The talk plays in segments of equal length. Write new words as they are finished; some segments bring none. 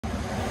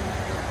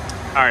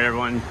All right,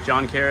 everyone.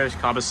 John Carish,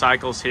 Cobus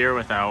Cycles here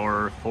with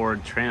our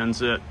Ford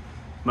Transit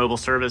mobile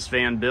service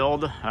van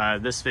build.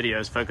 This video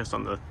is focused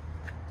on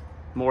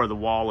more of the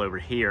wall over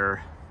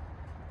here.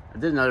 I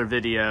did another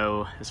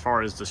video as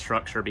far as the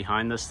structure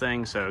behind this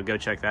thing, so go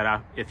check that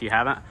out if you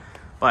haven't.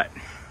 But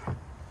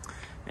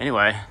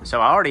anyway,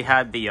 so I already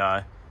had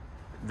the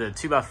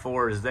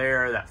 2x4s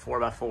there, that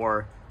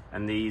 4x4,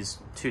 and these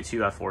two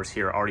 2x4s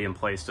here already in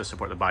place to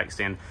support the bike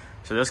stand.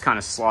 So this kind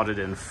of slotted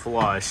in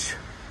flush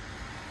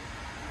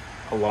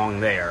along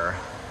there,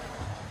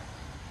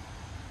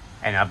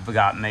 and I've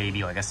got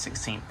maybe like a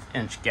 16th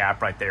inch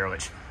gap right there,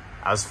 which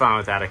I was fine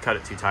with that. I cut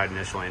it too tight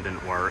initially and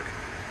didn't work.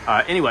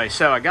 Anyway,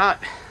 so I got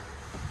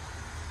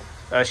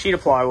a sheet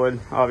of plywood,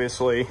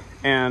 obviously,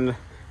 and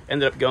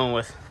ended up going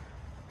with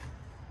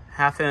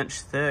 1/2 inch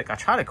thick. I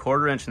tried a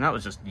 1/4 inch and that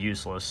was just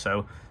useless,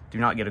 so do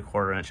not get a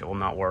 1/4 inch, it will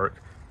not work.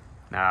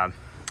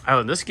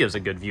 Oh, this gives a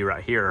good view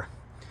right here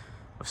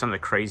of some of the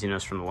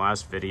craziness from the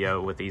last video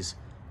with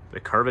the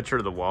curvature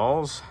of the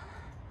walls.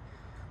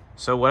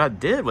 So what I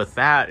did with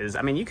that is,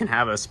 I mean, you can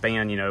have a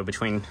span, you know,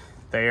 between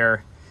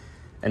there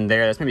and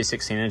there. That's maybe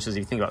 16 inches. If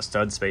you think about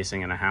stud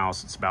spacing in a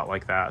house, it's about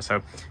like that. So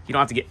you don't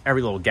have to get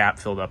every little gap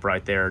filled up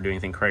right there or do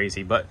anything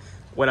crazy. But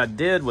what I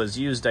did was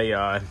used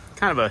a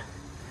kind of a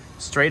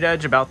straight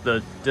edge about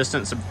the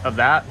distance of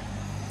that,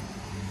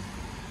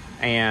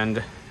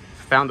 and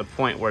found the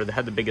point where they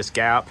had the biggest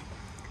gap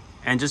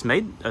and just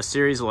made a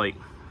series of like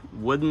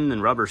wooden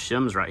and rubber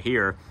shims right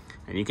here,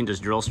 and you can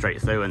just drill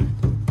straight through, and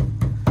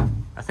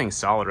that thing's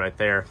solid right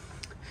there.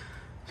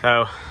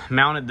 So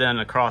mounted then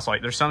across,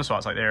 like there's some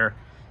spots like there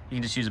you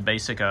can just use a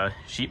basic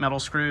sheet metal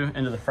screw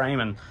into the frame,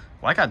 and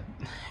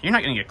you're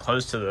not going to get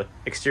close to the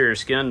exterior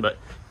skin, but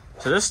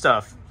so this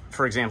stuff,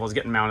 for example, is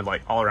getting mounted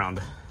like all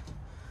around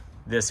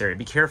this area.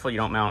 Be careful you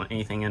don't mount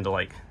anything into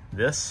like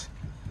this.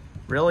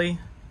 Really,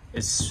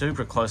 it's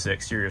super close to the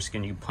exterior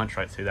skin. You can punch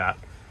right through that.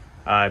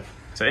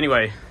 So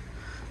anyway,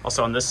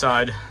 also on this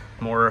side,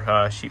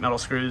 more sheet metal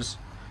screws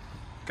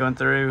going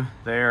through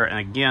there. And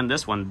again,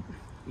 this one,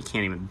 you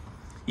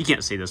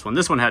can't see this one.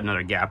 This one had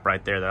another gap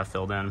right there that I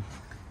filled in.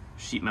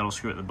 Sheet metal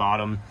screw at the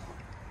bottom.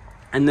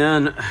 And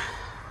then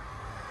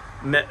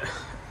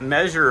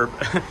measure,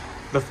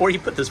 before you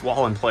put this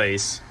wall in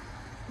place,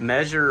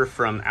 measure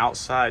from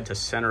outside to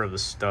center of the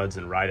studs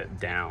and write it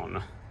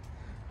down.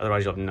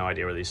 Otherwise you'll have no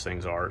idea where these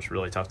things are. It's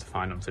really tough to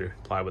find them through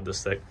plywood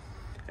this thick.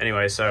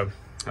 Anyway, so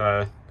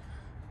got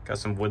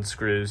some wood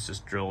screws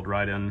just drilled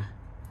right in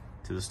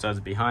to the studs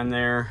behind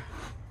there.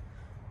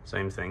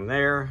 Same thing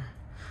there.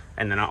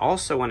 And then I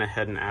also went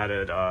ahead and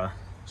added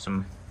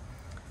some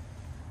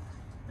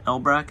L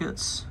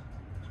brackets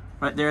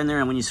right there and there.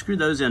 And when you screw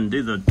those in,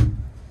 do the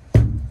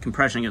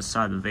compression against the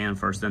side of the van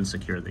first, then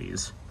secure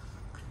these.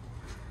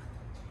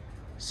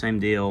 Same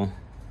deal,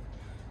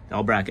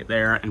 L bracket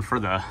there. And for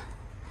the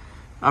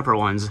upper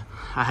ones,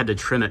 I had to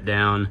trim it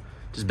down,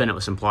 just bend it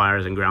with some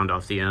pliers and ground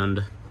off the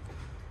end,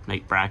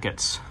 make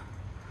brackets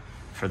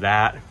for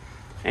that.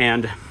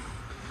 And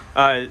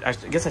I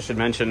guess I should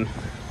mention,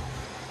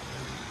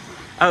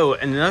 oh,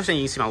 and another thing,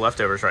 you can see my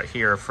leftovers right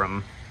here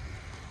from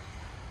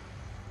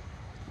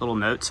little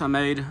notes I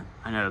made.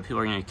 I know people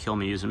are gonna kill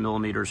me using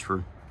millimeters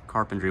for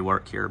carpentry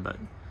work here, but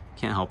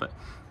can't help it.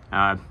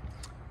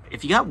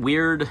 If you got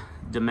weird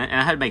dimensions,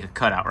 and I had to make a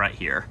cutout right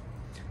here,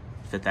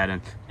 fit that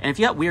in. And if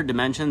you got weird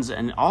dimensions,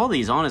 and all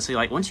these, honestly,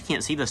 like once you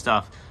can't see this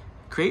stuff,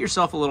 create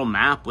yourself a little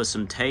map with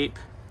some tape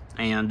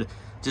and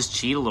just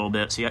cheat a little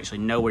bit so you actually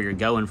know where you're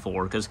going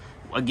for. Because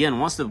again,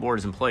 once the board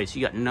is in place,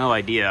 you got no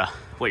idea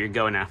what you're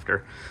going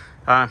after.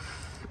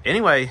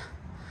 Anyway,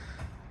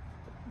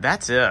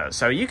 that's it.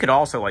 So you could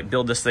also like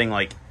build this thing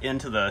like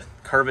into the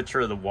curvature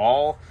of the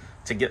wall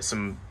to get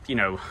some, you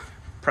know,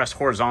 pressed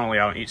horizontally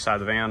out on each side of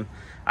the van.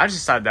 I just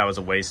decided that was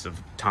a waste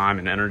of time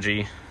and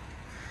energy,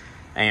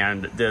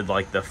 and did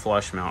like the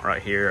flush mount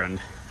right here. And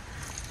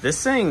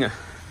this thing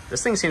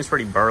seems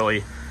pretty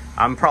burly.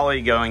 I'm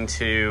probably going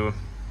to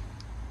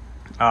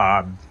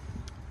probably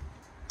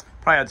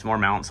add some more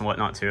mounts and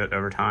whatnot to it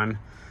over time.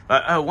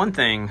 But one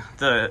thing,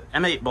 the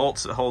M8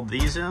 bolts that hold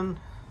these in,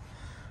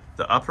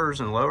 the uppers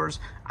and lowers,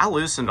 I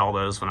loosened all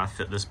those when I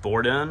fit this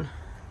board in.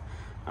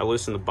 I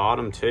loosened the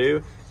bottom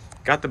too,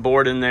 got the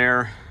board in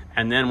there,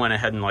 and then went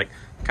ahead and like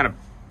kind of,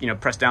 you know,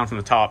 pressed down from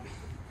the top,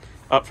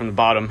 up from the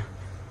bottom,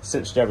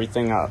 cinched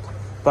everything up.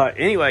 But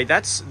anyway,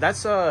 that's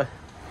a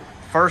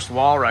first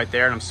wall right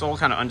there, and I'm still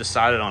kind of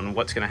undecided on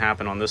what's going to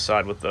happen on this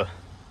side with the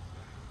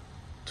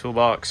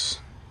toolbox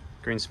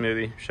green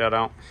smoothie, shout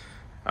out,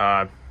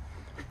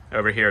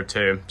 over here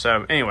too.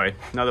 So anyway,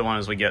 another one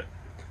as we get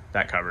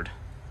that covered.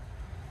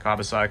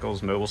 Cobus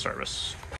Cycles mobile service.